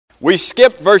We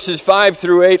skipped verses 5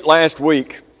 through 8 last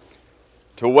week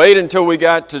to wait until we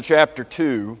got to chapter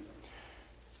 2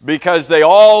 because they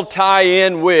all tie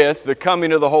in with the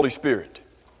coming of the Holy Spirit.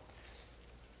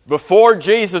 Before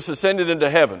Jesus ascended into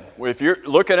heaven, if you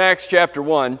look at Acts chapter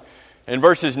 1, and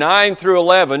verses 9 through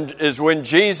 11 is when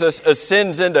Jesus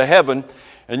ascends into heaven,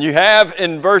 and you have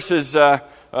in verses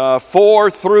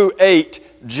 4 through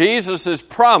 8 Jesus'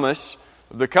 promise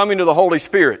of the coming of the Holy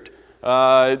Spirit.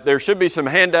 There should be some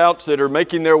handouts that are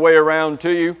making their way around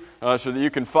to you so that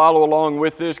you can follow along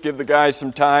with this. Give the guys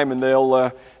some time and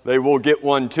they will get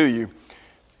one to you.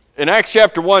 In Acts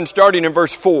chapter 1, starting in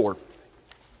verse 4,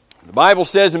 the Bible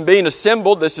says, "And being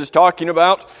assembled," this is talking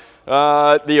about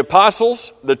the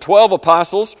apostles, the 12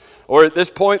 apostles, or at this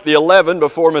point the 11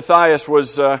 before Matthias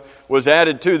was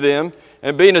added to them,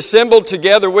 "and being assembled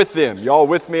together with them." Y'all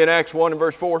with me in Acts 1 and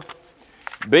verse 4?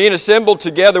 "Being assembled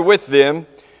together with them,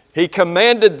 he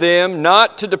commanded them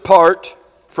not to depart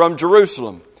from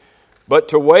Jerusalem, but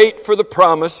to wait for the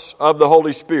promise of the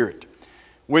Holy Spirit."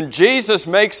 When Jesus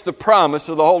makes the promise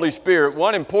of the Holy Spirit,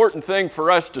 one important thing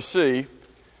for us to see,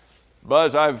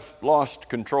 Buzz, I've lost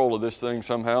control of this thing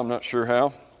somehow, I'm not sure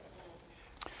how.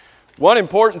 One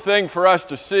important thing for us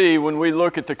to see when we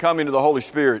look at the coming of the Holy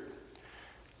Spirit,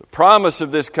 the promise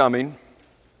of this coming,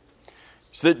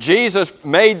 is that Jesus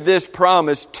made this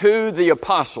promise to the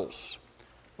apostles.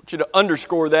 I want you to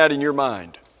underscore that in your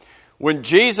mind. When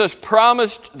Jesus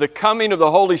promised the coming of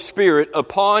the Holy Spirit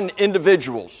upon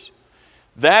individuals,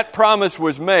 that promise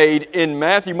was made in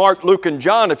Matthew, Mark, Luke, and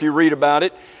John if you read about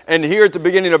it, and here at the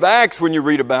beginning of Acts when you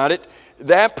read about it,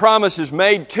 that promise is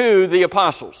made to the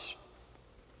apostles.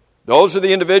 Those are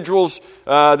the individuals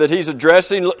that he's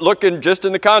addressing. Looking just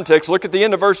in the context, look at the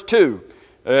end of verse 2.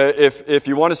 If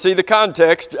you want to see the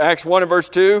context, Acts 1 and verse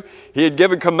 2, he had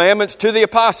given commandments to the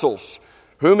apostles,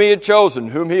 whom he had chosen,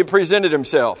 whom he had presented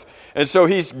himself. And so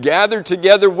he's gathered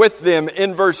together with them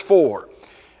in verse 4.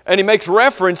 And he makes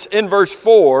reference in verse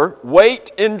 4,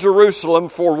 wait in Jerusalem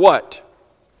for what?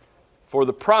 For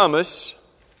the promise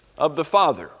of the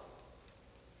Father.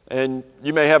 And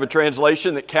you may have a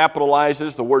translation that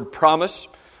capitalizes the word promise.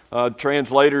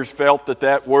 Translators felt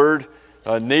that word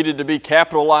needed to be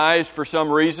capitalized for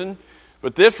some reason.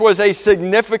 But this was a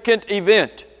significant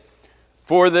event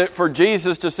for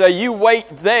Jesus to say, you wait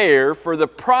there for the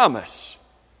promise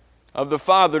of the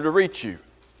Father to reach you.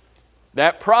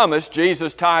 That promise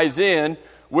Jesus ties in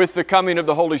with the coming of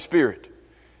the Holy Spirit.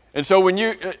 And so when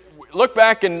you look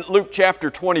back in Luke chapter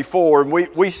 24, and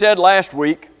we said last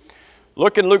week,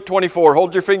 look in Luke 24,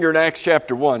 hold your finger in Acts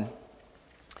chapter 1.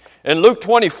 In Luke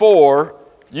 24,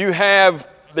 you have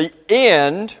the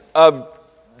end of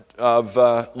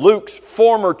Luke's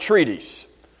former treatise,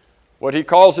 what he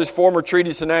calls his former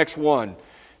treatise in Acts 1.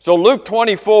 So Luke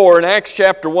 24 and Acts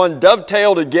chapter 1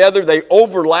 dovetail together, they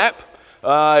overlap.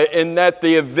 In that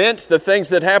the events, the things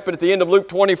that happen at the end of Luke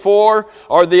 24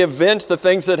 are the events, the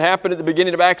things that happen at the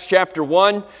beginning of Acts chapter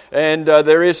 1. And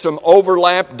there is some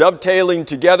overlap, dovetailing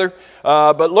together.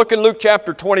 But look in Luke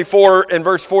chapter 24 and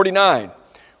verse 49,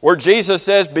 where Jesus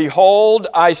says, "Behold,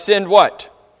 I send" what?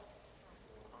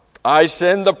 "I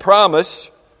send the promise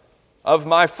of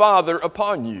my Father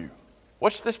upon you."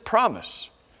 What's this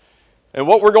promise? And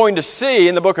what we're going to see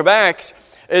in the book of Acts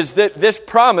is that this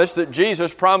promise that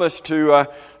Jesus promised to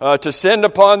send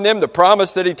upon them, the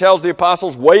promise that he tells the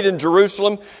apostles, wait in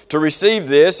Jerusalem to receive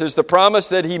this, is the promise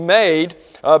that he made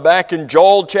back in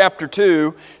Joel chapter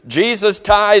 2. Jesus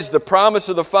ties the promise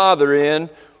of the Father in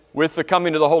with the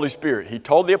coming of the Holy Spirit. He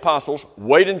told the apostles,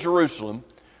 wait in Jerusalem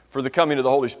for the coming of the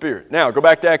Holy Spirit. Now, go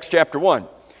back to Acts chapter 1.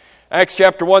 Acts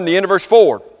chapter 1, the end of verse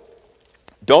 4.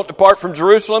 Don't depart from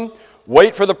Jerusalem,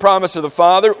 wait for the promise of the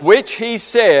Father, which he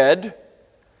said,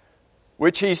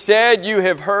 you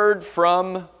have heard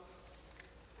from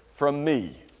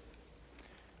me.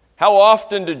 How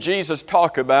often did Jesus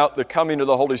talk about the coming of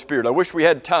the Holy Spirit? I wish we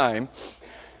had time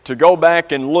to go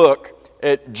back and look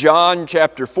at John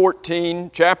chapter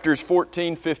 14, chapters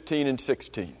 14, 15, and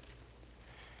 16.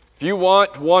 If you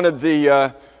want one of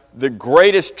the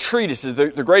greatest treatises,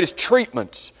 the greatest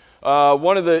treatments,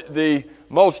 one of the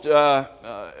most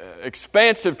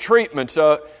expansive treatments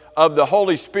of the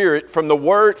Holy Spirit from the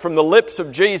word, from the lips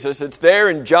of Jesus, it's there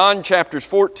in John chapters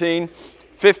 14,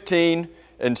 15,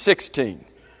 and 16.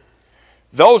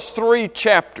 Those three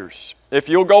chapters, if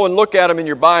you'll go and look at them in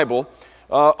your Bible,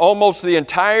 almost the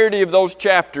entirety of those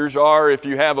chapters are, if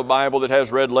you have a Bible that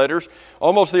has red letters,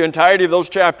 almost the entirety of those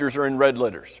chapters are in red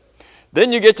letters.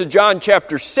 Then you get to John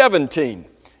chapter 17,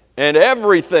 and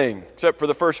everything, except for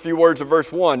the first few words of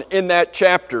verse 1, in that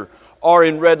chapter are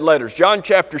in red letters. John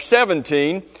chapter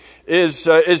 17 is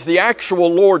the actual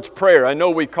Lord's Prayer. I know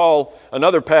we call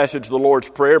another passage the Lord's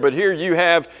Prayer, but here you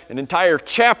have an entire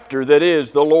chapter that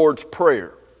is the Lord's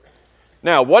Prayer.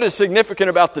 Now, what is significant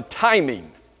about the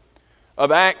timing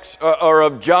of Acts or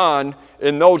of John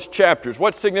in those chapters?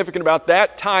 What's significant about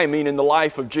that timing in the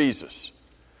life of Jesus?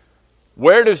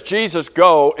 Where does Jesus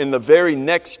go in the very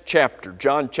next chapter,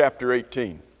 John chapter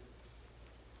 18?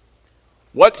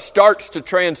 What starts to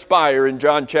transpire in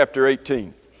John chapter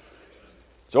 18?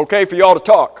 It's okay for y'all to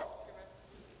talk.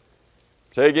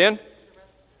 Say again?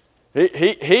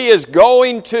 He is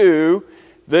going to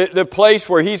the place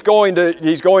where he's going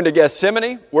to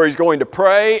Gethsemane, where he's going to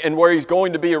pray, and where he's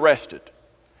going to be arrested.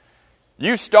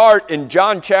 You start in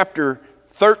John chapter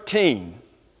 13,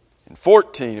 and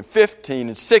 14, and 15,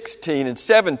 and 16, and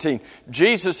 17.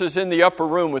 Jesus is in the upper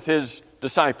room with his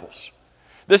disciples.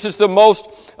 This is the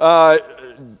most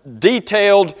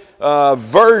detailed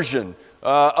version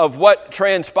of what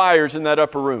transpires in that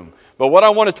upper room. But what I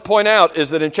wanted to point out is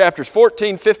that in chapters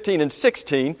 14, 15, and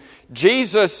 16,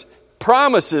 Jesus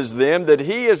promises them that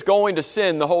he is going to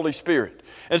send the Holy Spirit.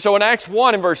 And so in Acts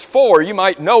 1 and verse 4, you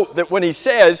might note that when he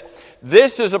says,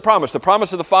 this is a promise, the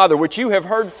promise of the Father, which you have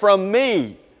heard from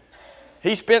me.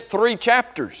 He spent 3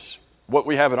 chapters, what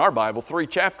we have in our Bible, 3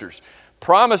 chapters,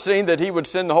 promising that he would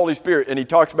send the Holy Spirit. And he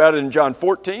talks about it in John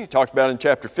 14, he talks about it in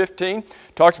chapter 15,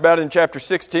 talks about it in chapter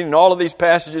 16, and all of these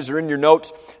passages are in your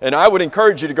notes. And I would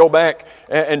encourage you to go back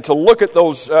and to look at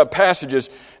those passages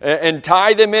and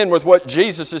tie them in with what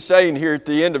Jesus is saying here at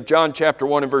the end of John chapter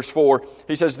 1 and verse 4.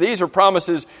 He says, these are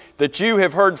promises that you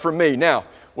have heard from me. Now,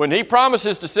 when he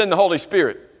promises to send the Holy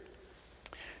Spirit,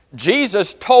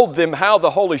 Jesus told them how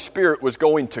the Holy Spirit was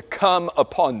going to come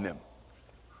upon them.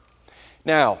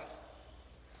 Now,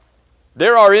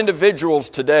 there are individuals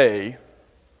today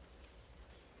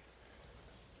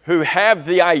who have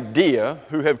the idea,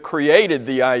 who have created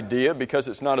the idea, because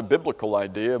it's not a biblical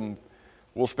idea, and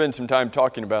we'll spend some time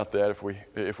talking about that if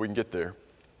we can get there.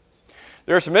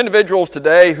 There are some individuals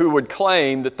today who would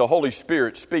claim that the Holy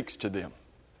Spirit speaks to them.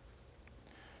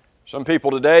 Some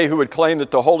people today who would claim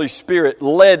that the Holy Spirit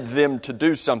led them to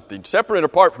do something, separate and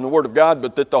apart from the Word of God,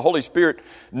 but that the Holy Spirit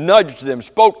nudged them,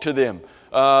 spoke to them,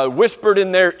 whispered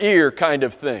in their ear kind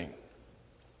of thing.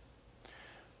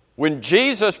 When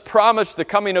Jesus promised the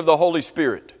coming of the Holy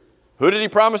Spirit, who did he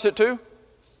promise it to?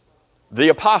 The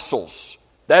apostles.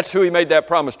 That's who he made that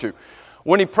promise to.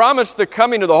 When he promised the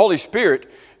coming of the Holy Spirit,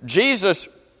 Jesus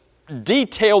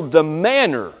detailed the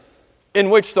manner in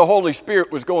which the Holy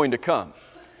Spirit was going to come.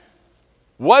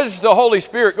 Was the Holy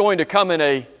Spirit going to come in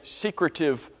a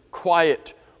secretive,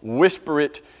 quiet, whisper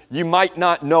it, you might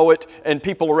not know it, and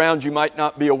people around you might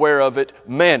not be aware of it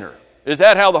manner? Is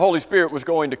that how the Holy Spirit was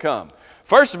going to come?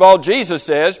 First of all, Jesus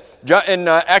says in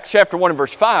Acts chapter 1 and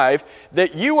verse 5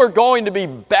 that you are going to be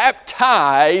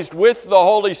baptized with the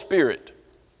Holy Spirit.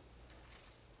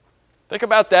 Think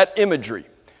about that imagery.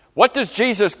 What does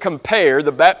Jesus compare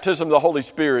the baptism of the Holy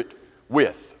Spirit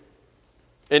with?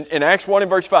 In Acts 1 and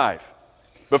verse 5.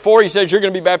 Before he says you're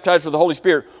going to be baptized with the Holy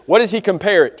Spirit, what does he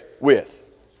compare it with?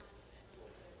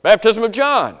 Baptism of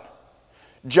John.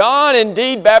 John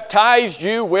indeed baptized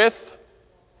you with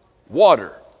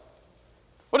water.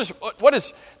 What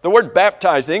is the word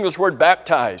baptize, the English word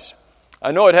baptize?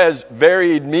 I know it has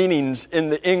varied meanings in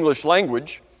the English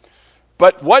language,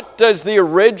 but what does the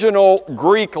original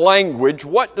Greek language,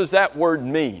 what does that word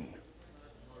mean?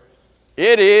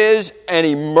 It is an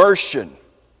immersion.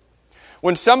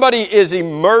 When somebody is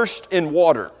immersed in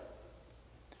water,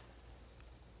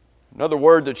 another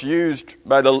word that's used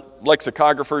by the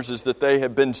lexicographers is that they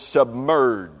have been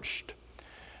submerged,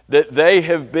 that they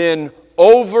have been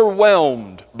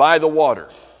overwhelmed by the water.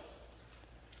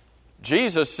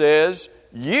 Jesus says,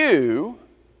 you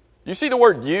see the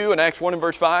word you in Acts 1 and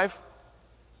verse 5?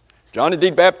 John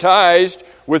indeed baptized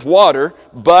with water,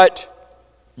 but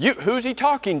you, who's he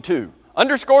talking to?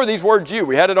 Underscore these words you.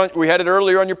 We had it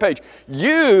earlier on your page.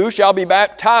 You shall be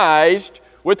baptized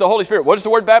with the Holy Spirit. What does the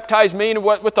word baptized mean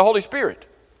with the Holy Spirit?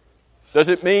 Does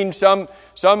it mean some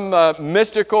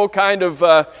mystical kind of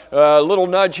little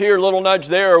nudge here, little nudge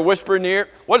there, or whisper in the ear?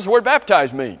 What does the word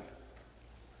baptized mean?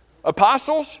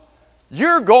 Apostles,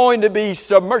 you're going to be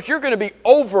submerged. You're going to be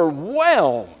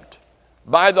overwhelmed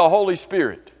by the Holy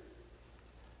Spirit.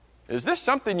 Is this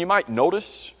something you might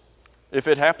notice if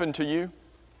it happened to you?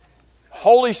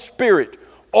 Holy Spirit,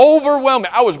 overwhelming.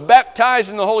 I was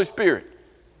baptized in the Holy Spirit.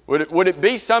 Would it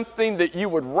be something that you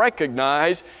would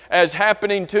recognize as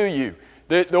happening to you?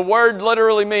 The word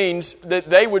literally means that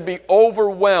they would be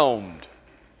overwhelmed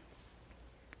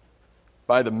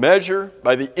by the measure,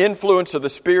 by the influence of the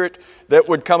Spirit that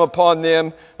would come upon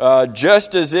them,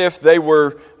 just as if they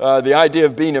were, the idea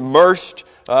of being immersed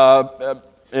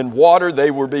in water,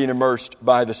 they were being immersed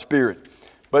by the Spirit.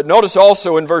 But notice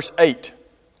also in verse 8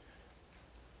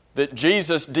 that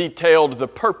Jesus detailed the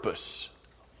purpose.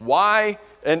 Why?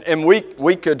 And we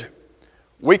could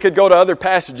go to other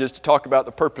passages to talk about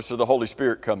the purpose of the Holy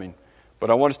Spirit coming, but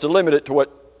I want us to limit it to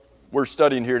what we're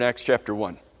studying here in Acts chapter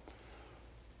 1.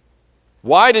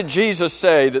 Why did Jesus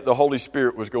say that the Holy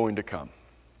Spirit was going to come?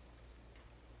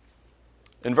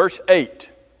 In verse 8,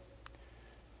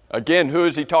 again, who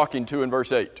is he talking to in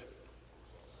verse 8?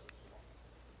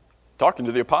 Talking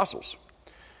to the apostles.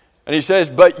 And he says,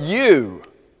 "But you,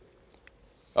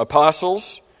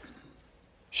 apostles,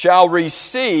 shall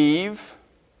receive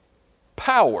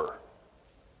power."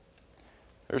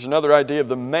 There's another idea of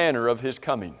the manner of his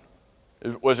coming.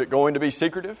 Was it going to be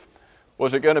secretive?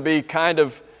 Was it going to be kind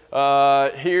of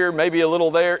here, maybe a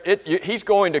little there? He's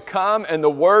going to come, and the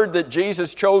word that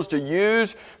Jesus chose to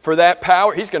use for that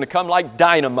power, he's going to come like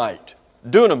dynamite.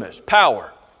 Dunamis,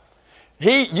 power.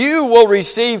 You will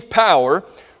receive power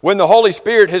when the Holy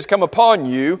Spirit has come upon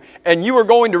you, and you are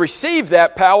going to receive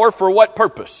that power for what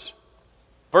purpose?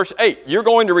 Verse 8, you're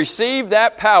going to receive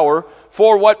that power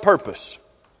for what purpose?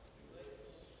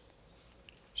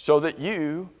 So that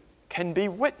you can be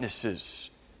witnesses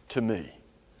to me.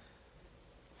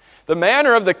 The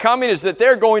manner of the coming is that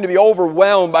they're going to be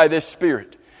overwhelmed by this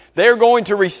Spirit. They're going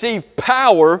to receive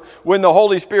power when the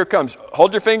Holy Spirit comes.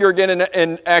 Hold your finger again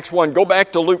in Acts 1. Go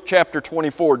back to Luke chapter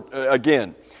 24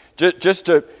 again. Just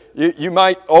to, you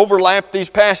might overlap these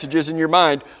passages in your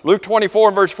mind. Luke 24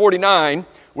 and verse 49,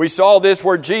 we saw this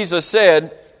where Jesus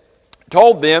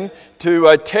told them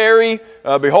to tarry.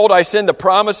 Behold, I send the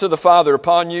promise of the Father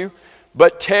upon you,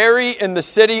 but tarry in the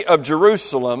city of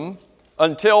Jerusalem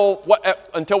until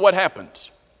what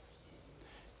happens?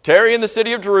 Tarry in the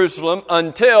city of Jerusalem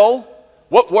until,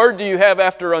 what word do you have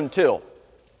after until?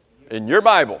 In your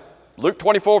Bible, Luke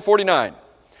 24:49.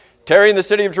 Tarry in the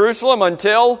city of Jerusalem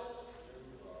until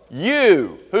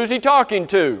you. Who's he talking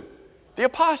to? The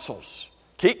apostles.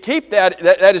 Keep that.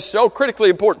 That is so critically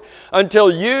important.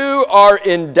 Until you are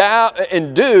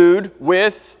endued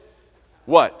with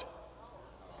what?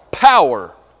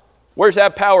 Power. Where's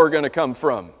that power going to come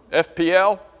from?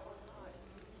 FPL?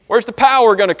 Where's the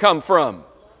power going to come from?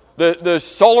 The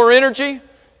solar energy?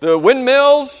 The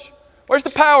windmills? Where's the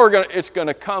power going to? It's going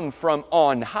to come from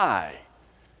on high.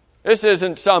 This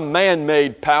isn't some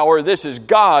man-made power. This is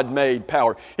God-made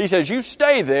power. He says, you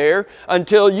stay there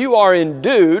until you are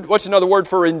endued. What's another word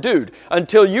for endued?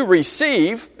 Until you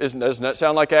receive. Doesn't that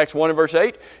sound like Acts 1 and verse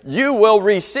 8? You will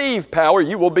receive power.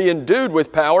 You will be endued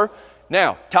with power.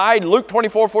 Now, tied Luke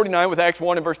 24:49 with Acts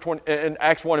 1 and verse 20, and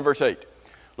Acts 1 and verse 8.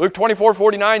 Luke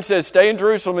 24:49 says, stay in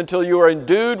Jerusalem until you are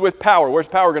endued with power. Where's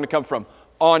power going to come from?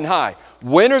 On high.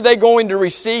 When are they going to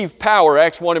receive power?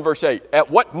 Acts 1 and verse 8.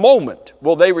 At what moment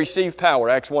will they receive power?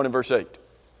 Acts 1 and verse 8.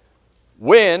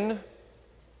 When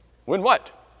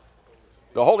what?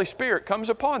 The Holy Spirit comes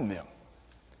upon them.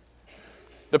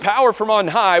 The power from on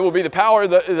high will be the power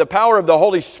of the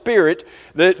Holy Spirit,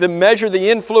 the measure, the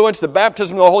influence, the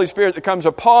baptism of the Holy Spirit that comes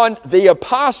upon the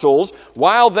apostles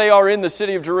while they are in the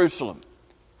city of Jerusalem.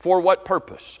 For what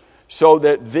purpose? So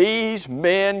that these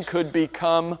men could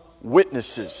become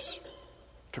witnesses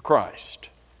to Christ.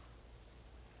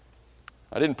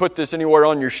 I didn't put this anywhere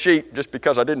on your sheet just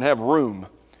because I didn't have room.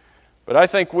 But I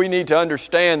think we need to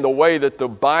understand the way that the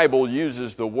Bible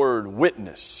uses the word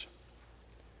witness,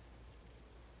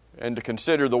 and to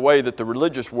consider the way that the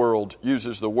religious world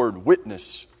uses the word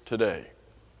witness today.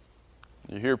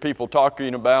 You hear people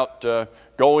talking about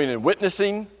going and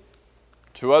witnessing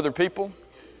to other people.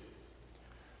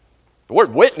 The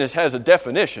word witness has a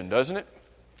definition, doesn't it?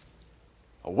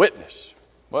 A witness.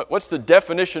 What's the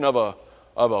definition of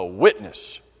a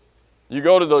witness? You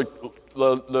go to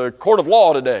the court of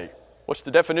law today. What's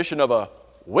the definition of a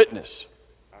witness?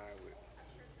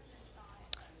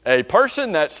 A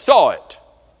person that saw it.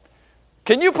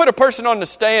 Can you put a person on the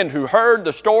stand who heard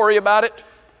the story about it?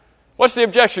 What's the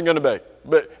objection going to be?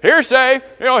 But hearsay,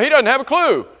 he doesn't have a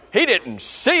clue. He didn't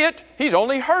see it. He's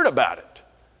only heard about it.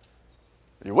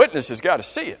 The witness has got to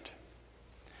see it.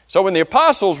 So when the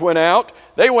apostles went out,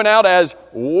 they went out as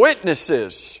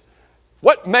witnesses.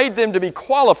 What made them to be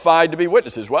qualified to be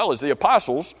witnesses? Well, as the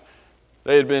apostles,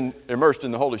 they had been immersed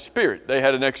in the Holy Spirit. They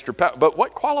had an extra power. But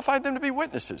what qualified them to be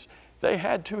witnesses? They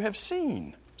had to have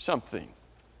seen something.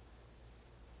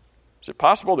 Is it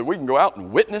possible that we can go out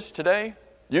and witness today?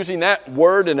 Using that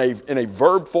word in a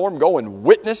verb form, go and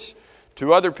witness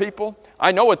to other people?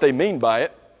 I know what they mean by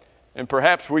it. And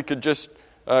perhaps we could just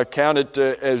count it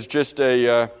as just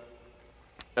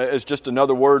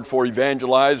another word for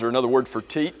evangelize or another word for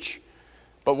teach.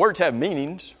 But words have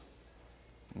meanings.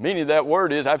 The meaning of that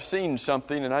word is I've seen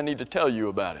something and I need to tell you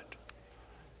about it.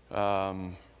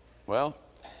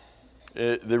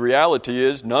 The reality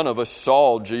is none of us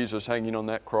saw Jesus hanging on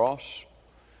that cross.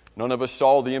 None of us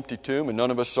saw the empty tomb, and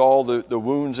none of us saw the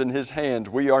wounds in His hands.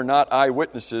 We are not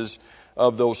eyewitnesses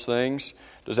of those things.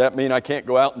 Does that mean I can't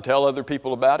go out and tell other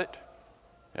people about it?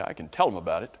 Yeah, I can tell them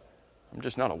about it. I'm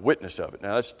just not a witness of it.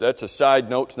 Now, that's a side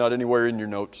note. It's not anywhere in your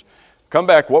notes. Come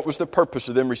back. What was the purpose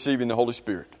of them receiving the Holy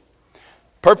Spirit? The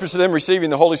purpose of them receiving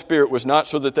the Holy Spirit was not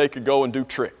so that they could go and do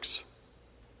tricks.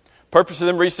 Purpose of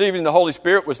them receiving the Holy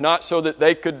Spirit was not so that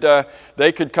they could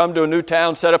come to a new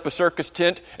town, set up a circus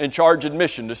tent, and charge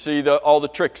admission to see all the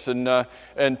tricks and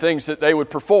things that they would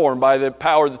perform by the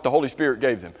power that the Holy Spirit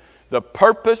gave them. The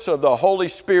purpose of the Holy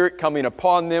Spirit coming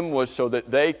upon them was so that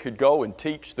they could go and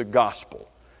teach the gospel.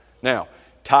 Now,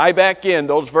 tie back in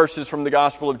those verses from the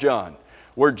Gospel of John,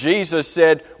 where Jesus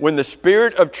said, when the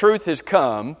Spirit of truth has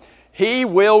come, He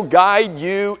will guide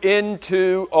you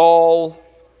into all.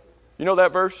 You know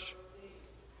that verse?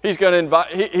 He's going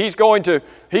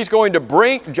to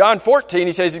bring, John 14,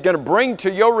 He says He's going to bring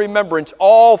to your remembrance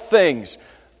all things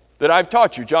that I've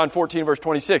taught you. John 14, verse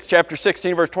 26. Chapter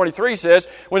 16, verse 23 says,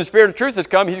 when the Spirit of truth has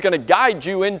come, He's going to guide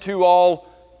you into all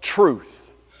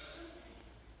truth.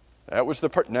 That was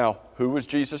now, who was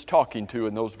Jesus talking to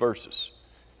in those verses?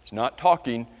 He's not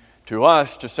talking to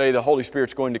us to say the Holy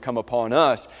Spirit's going to come upon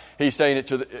us. He's saying it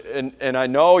to and I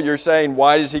know you're saying,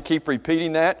 why does He keep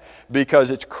repeating that?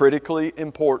 Because it's critically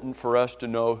important for us to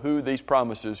know who these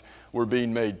promises were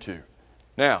being made to.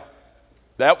 Now,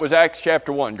 that was Acts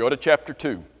chapter 1. Go to chapter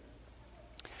 2.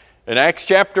 In Acts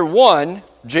chapter 1,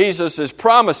 Jesus is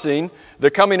promising the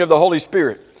coming of the Holy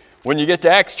Spirit. When you get to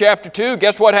Acts chapter 2,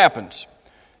 guess what happens?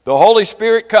 The Holy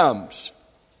Spirit comes.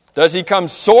 Does He come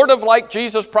sort of like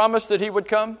Jesus promised that He would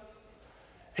come?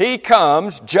 He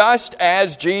comes just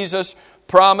as Jesus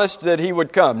promised that He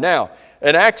would come. Now,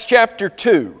 in Acts chapter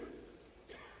 2,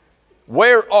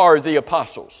 where are the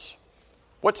apostles?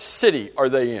 What city are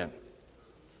they in?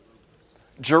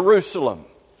 Jerusalem.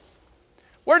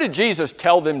 Where did Jesus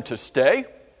tell them to stay?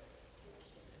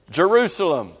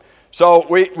 Jerusalem. So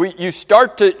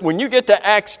when you get to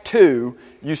Acts 2,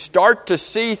 you start to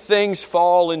see things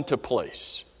fall into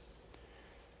place.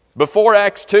 Before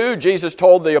Acts 2, Jesus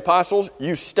told the apostles,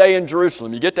 you stay in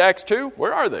Jerusalem. You get to Acts 2,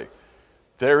 where are they?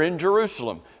 They're in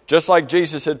Jerusalem, just like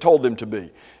Jesus had told them to be.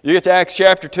 You get to Acts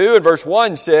chapter 2, and verse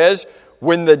 1 says,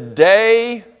 when the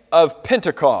day of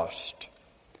Pentecost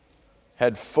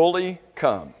had fully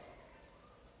come.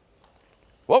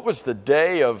 What was the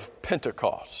day of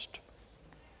Pentecost?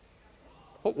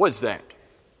 What was that?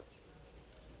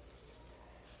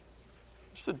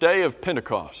 It's the day of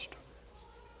Pentecost.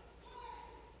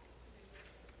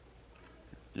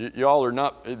 Y'all are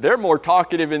not, they're more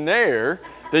talkative in there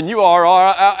than you are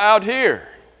out here.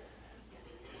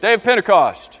 Day of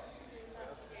Pentecost.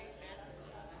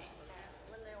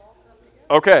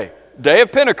 Okay, Day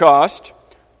of Pentecost.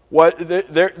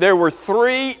 There were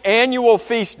 3 annual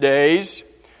feast days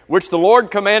which the Lord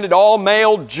commanded all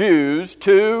male Jews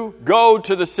to go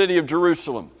to the city of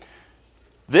Jerusalem.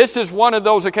 This is one of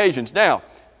those occasions. Now,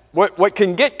 what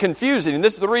can get confusing, and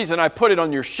this is the reason I put it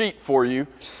on your sheet for you,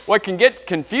 what can get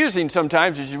confusing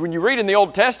sometimes is when you read in the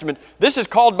Old Testament, this is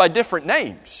called by different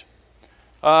names.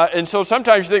 And so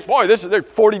sometimes you think, boy, there are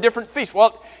 40 different feasts.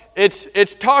 Well,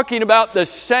 it's talking about the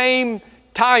same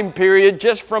time period,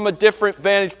 just from a different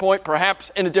vantage point, perhaps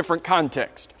in a different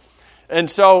context. And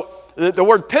so the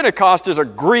word Pentecost is a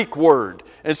Greek word.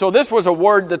 And so this was a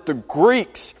word that the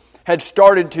Greeks had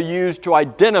started to use to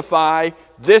identify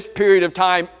this period of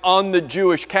time on the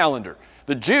Jewish calendar.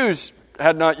 The Jews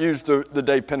had not used the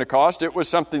day Pentecost. It was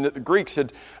something that the Greeks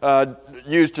had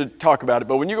used to talk about it.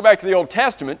 But when you go back to the Old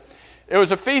Testament, it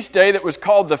was a feast day that was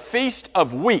called the Feast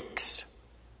of Weeks.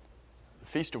 The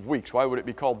Feast of Weeks. Why would it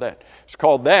be called that? It's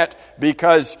called that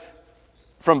because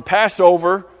from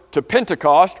Passover to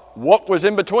Pentecost, what was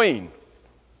in between?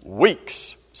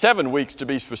 Weeks. 7 weeks to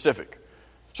be specific.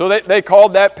 So they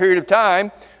called that period of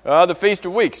time the Feast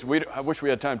of Weeks. I wish we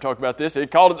had time to talk about this. They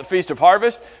called it the Feast of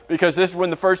Harvest because this is when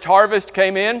the first harvest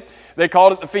came in. They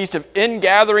called it the Feast of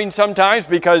Ingathering sometimes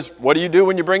because what do you do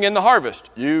when you bring in the harvest?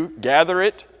 You gather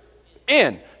it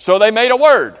in. So they made a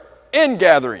word,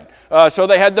 ingathering. So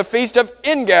they had the Feast of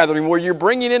Ingathering where you're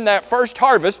bringing in that first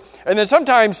harvest. And then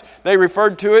sometimes they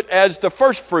referred to it as the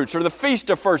first fruits or the Feast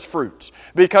of First Fruits.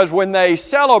 Because when they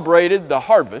celebrated the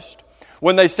harvest,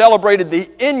 when they celebrated the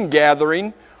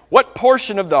ingathering, What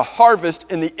portion of the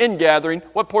harvest in the ingathering,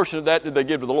 what portion of that did they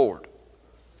give to the Lord?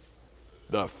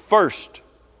 The first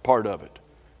part of it.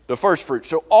 The first fruit.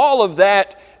 So all of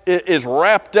that is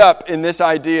wrapped up in this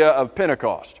idea of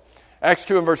Pentecost. Acts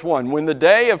 2 and verse 1. When the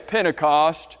day of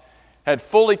Pentecost had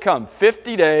fully come,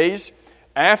 50 days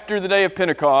after the day of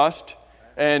Pentecost,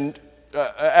 and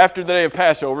after the day of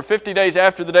Passover, 50 days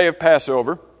after the day of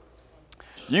Passover,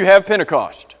 you have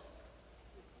Pentecost.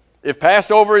 If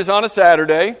Passover is on a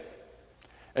Saturday,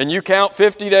 and you count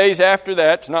 50 days after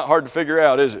that, it's not hard to figure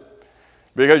out, is it?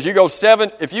 Because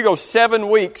if you go 7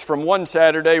 weeks from one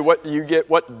Saturday, what do you get?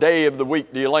 What day of the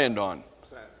week do you land on?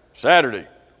 Saturday.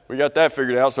 We got that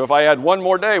figured out. So if I add one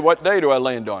more day, what day do I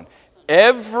land on?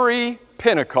 Every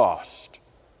Pentecost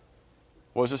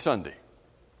was a Sunday.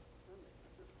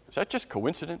 Is that just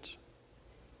coincidence?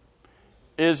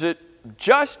 Is it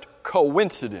just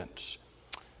coincidence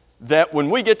that when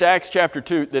we get to Acts chapter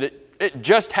 2, that it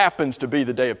just happens to be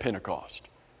the day of Pentecost?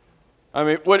 I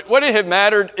mean, would it have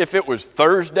mattered if it was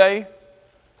Thursday?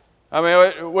 I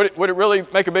mean, would it really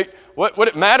make a big... Would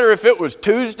it matter if it was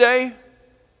Tuesday?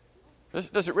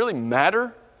 Does it really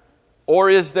matter? Or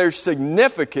is there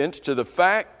significance to the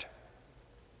fact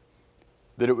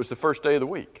that it was the first day of the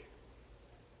week?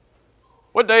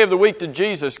 What day of the week did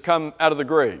Jesus come out of the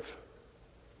grave?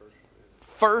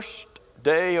 First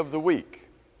day of the week.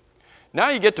 Now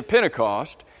you get to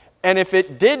Pentecost, and if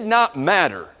it did not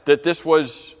matter that this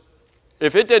was...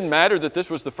 If it didn't matter that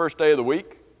this was the first day of the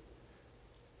week,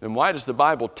 then why does the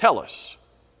Bible tell us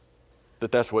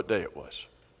that that's what day it was?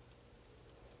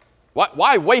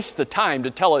 Why waste the time to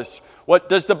tell us what...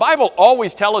 Does the Bible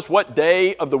always tell us what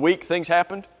day of the week things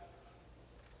happened?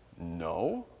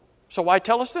 No. So why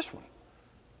tell us this one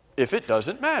if it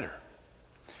doesn't matter?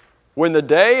 When the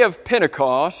day of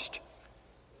Pentecost,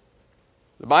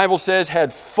 the Bible says,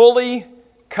 had fully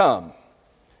come.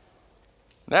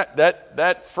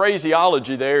 That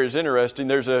phraseology there is interesting.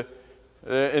 There's in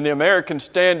the American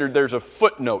Standard, there's a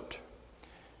footnote.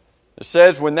 It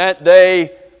says, when that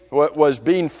day was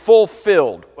being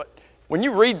fulfilled. When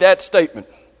you read that statement,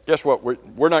 guess what?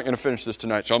 We're not going to finish this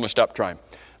tonight, so I'm going to stop trying.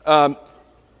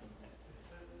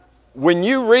 When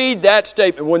you read that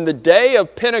statement, when the day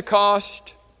of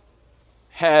Pentecost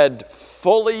had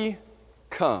fully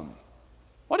come,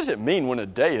 what does it mean when a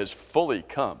day is fully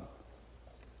come?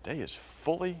 Day is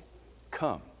fully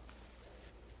come.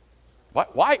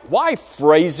 Why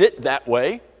phrase it that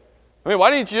way? I mean,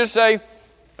 why didn't you just say,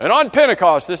 and on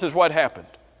Pentecost, this is what happened?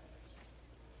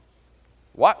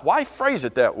 Why phrase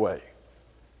it that way?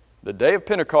 The day of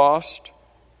Pentecost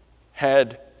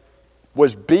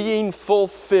was being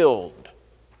fulfilled.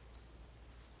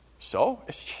 So,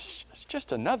 it's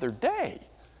just another day.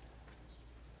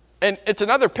 And it's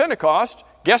another Pentecost.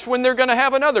 Guess when they're going to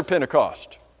have another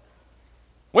Pentecost?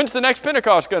 When's the next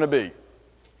Pentecost going to be?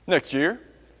 Next year.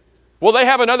 Will they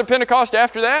have another Pentecost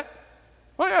after that?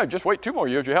 Well, yeah, just wait 2 more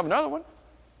years, you have another one.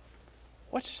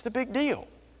 What's the big deal?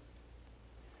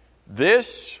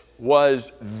 This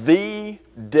was the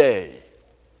day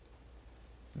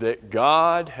that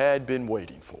God had been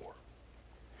waiting for.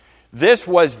 This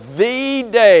was the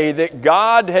day that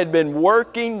God had been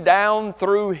working down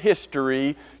through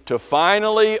history to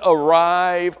finally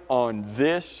arrive on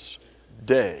this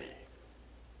day.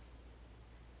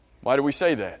 Why do we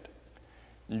say that?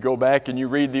 You go back and you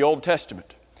read the Old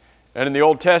Testament. And in the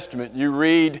Old Testament, you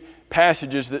read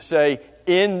passages that say,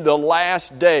 in the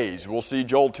last days. We'll see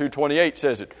Joel 2:28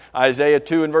 says it. Isaiah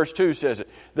 2 and verse 2 says it.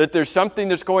 That there's something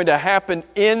that's going to happen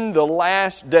in the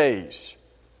last days.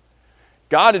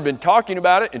 God had been talking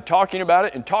about it and talking about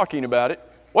it and talking about it.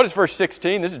 What is verse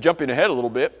 16? This is jumping ahead a little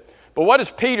bit. But what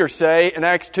does Peter say in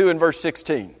Acts 2 and verse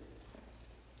 16?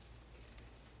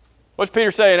 What does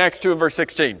Peter say in Acts 2 and verse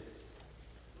 16?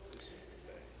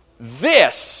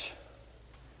 This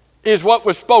is what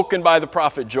was spoken by the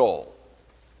prophet Joel.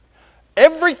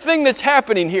 Everything that's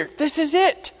happening here, this is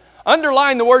it.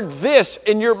 Underline the word "this"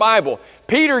 in your Bible.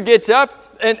 Peter gets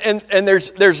up and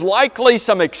there's likely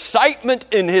some excitement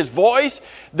in his voice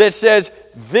that says,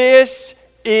 this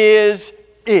is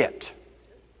it.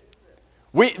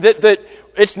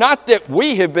 It's not that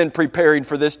we have been preparing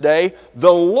for this day.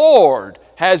 The Lord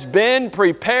has been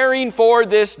preparing for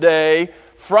this day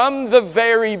from the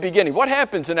very beginning. What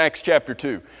happens in Acts chapter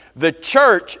 2? The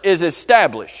church is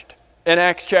established in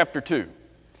Acts chapter 2.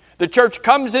 The church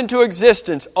comes into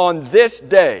existence on this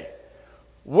day.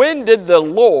 When did the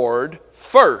Lord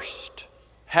first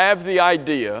have the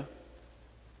idea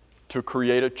to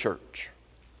create a church?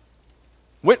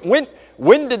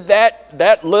 When did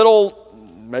that little,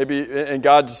 maybe in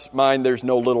God's mind there's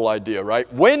no little idea,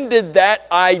 right? When did that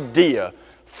idea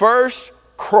first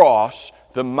cross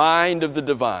the mind of the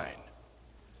divine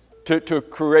to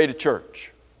create a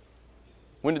church?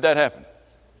 When did that happen?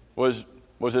 Was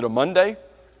it a Monday?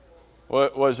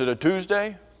 Was it a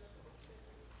Tuesday?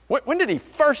 When did he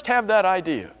first have that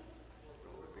idea?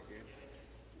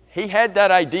 He had that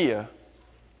idea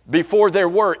before there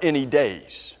were any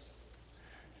days.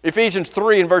 Ephesians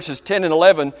 3 and verses 10 and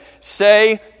 11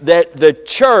 say that the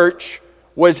church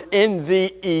was in the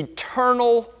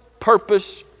eternal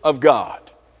purpose of God.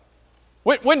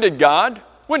 When did God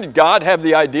have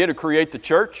the idea to create the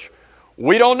church?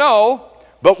 We don't know,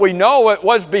 but we know it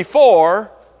was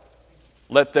before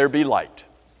let there be light.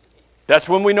 That's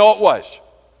when we know it was.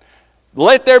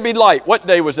 Let there be light. What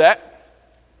day was that?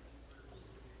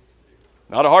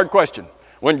 Not a hard question.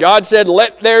 When God said,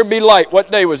 let there be light,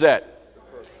 what day was that?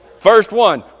 First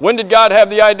one. When did God have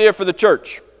the idea for the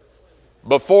church?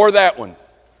 Before that one.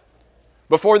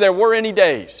 Before there were any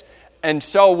days. And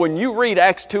so when you read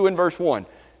Acts 2 and verse 1,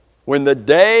 when the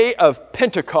day of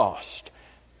Pentecost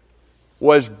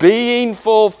was being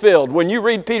fulfilled, when you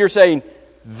read Peter saying,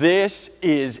 this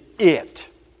is it.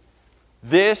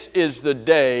 This is the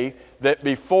day that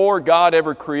before God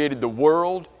ever created the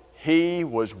world, He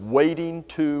was waiting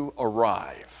to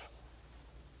arrive.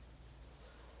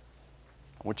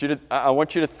 I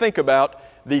want you to think about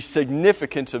the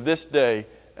significance of this day.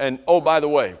 And oh, by the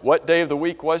way, what day of the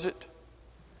week was it?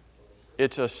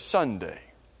 It's a Sunday.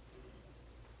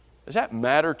 Does that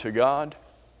matter to God?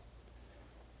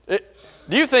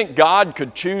 Do you think God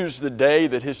could choose the day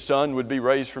that His Son would be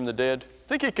raised from the dead?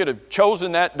 Think He could have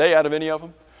chosen that day out of any of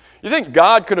them? You think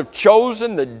God could have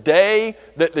chosen the day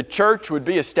that the church would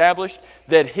be established,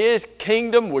 that His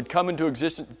kingdom would come into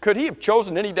existence? Could He have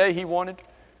chosen any day He wanted?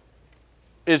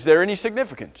 Is there any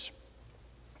significance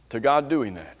to God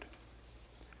doing that?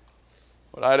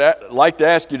 What I'd like to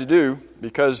ask you to do,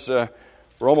 because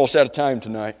we're almost out of time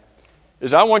tonight,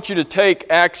 is I want you to take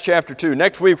Acts chapter 2.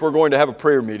 Next week we're going to have a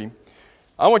prayer meeting.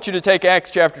 I want you to take Acts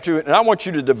chapter 2 and I want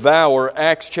you to devour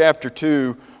Acts chapter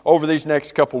 2 over these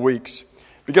next couple weeks.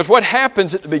 Because what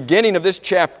happens at the beginning of this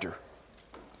chapter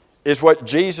is what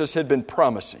Jesus had been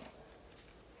promising.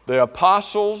 The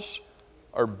apostles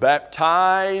are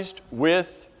baptized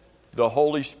with the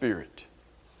Holy Spirit.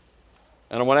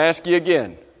 And I want to ask you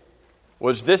again,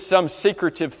 was this some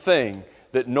secretive thing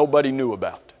that nobody knew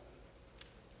about?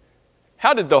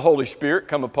 How did the Holy Spirit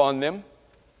come upon them?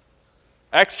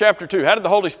 Acts chapter 2, how did the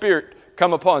Holy Spirit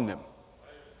come upon them?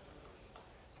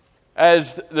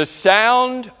 As the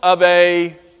sound of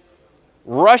a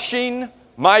rushing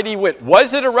mighty wind.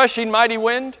 Was it a rushing mighty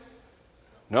wind?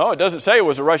 No, it doesn't say it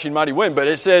was a rushing mighty wind, but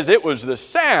it says it was the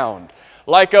sound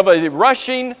like of a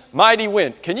rushing mighty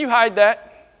wind. Can you hide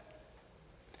that?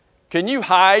 Can you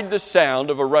hide the sound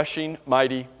of a rushing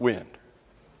mighty wind?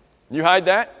 Can you hide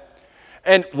that?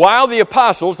 And while the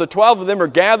apostles, the 12 of them, are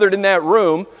gathered in that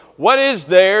room, what is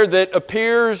there that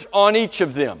appears on each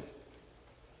of them?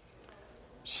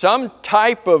 Some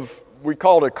type of, we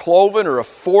call it a cloven or a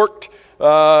forked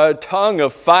tongue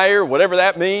of fire, whatever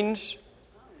that means.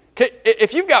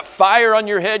 If you've got fire on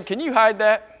your head, can you hide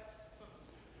that?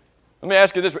 Let me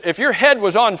ask you this. If your head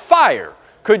was on fire,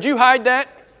 could you hide that?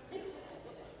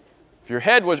 If your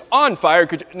head was on fire,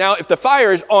 now if the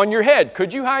fire is on your head,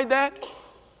 could you hide that?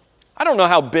 I don't know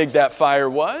how big that fire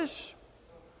was.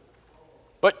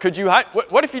 But could you hide?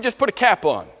 What if you just put a cap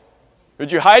on?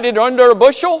 Would you hide it under a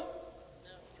bushel?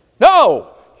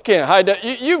 No, you can't hide that.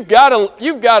 You've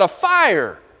got a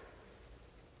fire.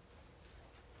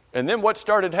 And then what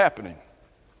started happening?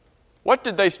 What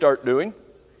did they start doing?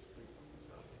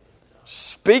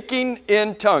 Speaking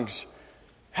in tongues.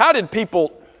 How did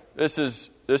people, this is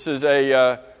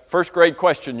a first grade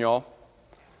question, y'all.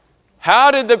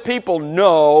 How did the people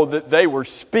know that they were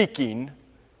speaking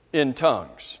in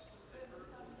tongues?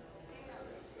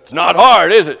 It's not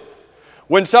hard, is it?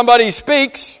 When somebody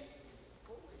speaks,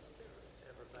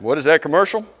 what is that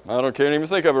commercial? Can't even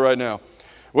think of it right now.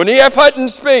 When E.F. Hutton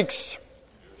speaks,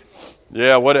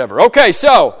 yeah, whatever. Okay,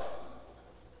 so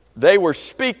they were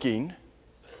speaking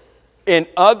in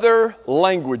other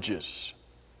languages.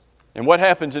 And what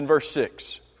happens in verse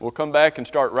 6? We'll come back and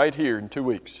start right here in 2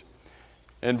 weeks.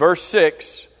 In verse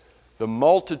 6, the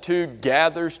multitude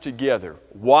gathers together.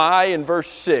 Why in verse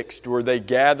 6 were they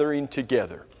gathering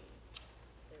together?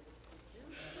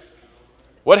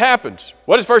 What happens?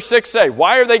 What does verse 6 say?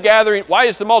 Why are they gathering? Why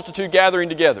is the multitude gathering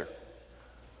together?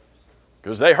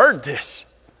 Because they heard this.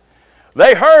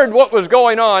 They heard what was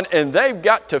going on, and they've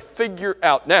got to figure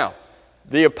out. Now,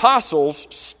 the apostles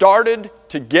started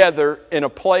together in a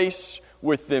place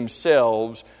with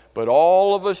themselves, but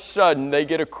all of a sudden they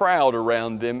get a crowd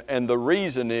around them, and the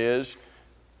reason is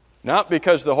Not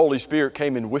because the Holy Spirit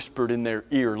came and whispered in their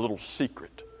ear a little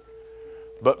secret,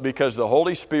 but because the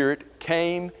Holy Spirit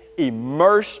came,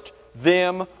 immersed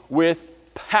them with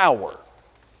power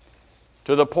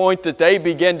to the point that they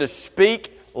began to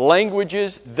speak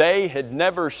languages they had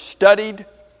never studied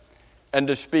and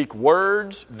to speak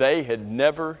words they had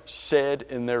never said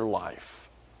in their life.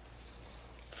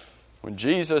 When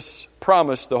Jesus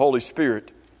promised the Holy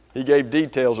Spirit, He gave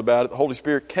details about it. The Holy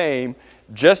Spirit came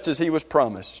just as He was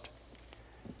promised.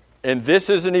 And this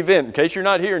is an event, in case you're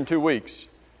not here in 2 weeks,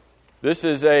 this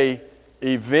is an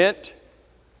event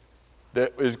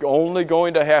that is only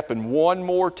going to happen one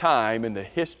more time in the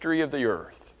history of the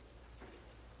earth.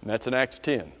 And that's in Acts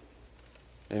 10.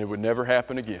 And it would never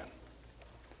happen again.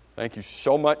 Thank you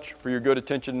so much for your good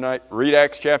attention tonight. Read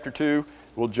Acts chapter 2.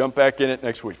 We'll jump back in it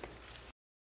next week.